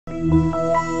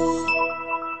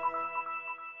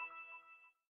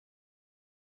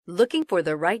Looking for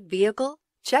the right vehicle?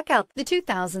 Check out the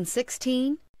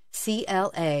 2016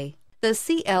 CLA. The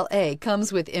CLA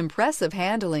comes with impressive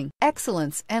handling,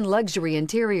 excellence, and luxury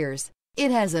interiors.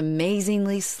 It has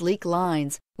amazingly sleek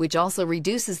lines, which also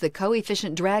reduces the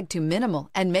coefficient drag to minimal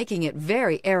and making it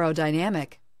very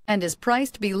aerodynamic, and is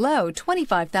priced below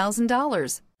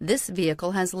 $25,000. This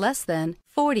vehicle has less than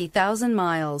 40,000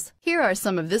 miles. Here are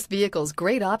some of this vehicle's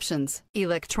great options: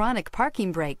 electronic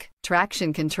parking brake,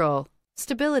 traction control,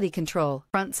 stability control,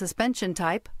 front suspension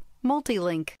type,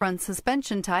 multi-link, front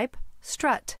suspension type,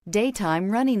 strut,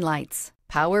 daytime running lights,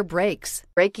 power brakes,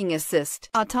 braking assist,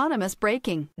 autonomous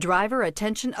braking, driver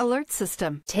attention alert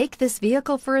system. Take this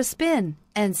vehicle for a spin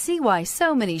and see why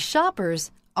so many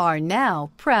shoppers are now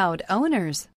proud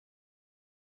owners.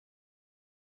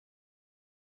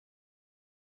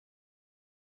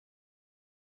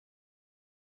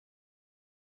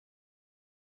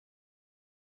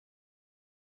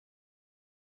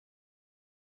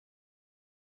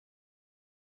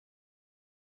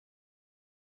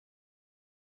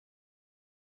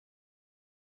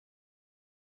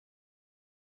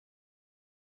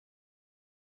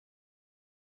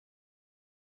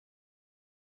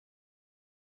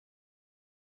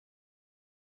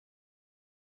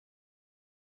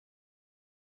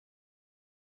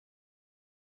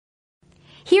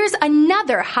 Here's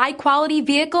another high-quality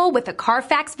vehicle with a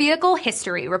Carfax Vehicle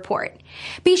History Report.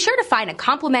 Be sure to find a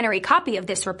complimentary copy of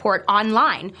this report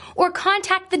online or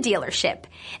contact the dealership.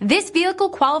 This vehicle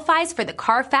qualifies for the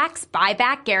Carfax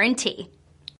Buyback Guarantee.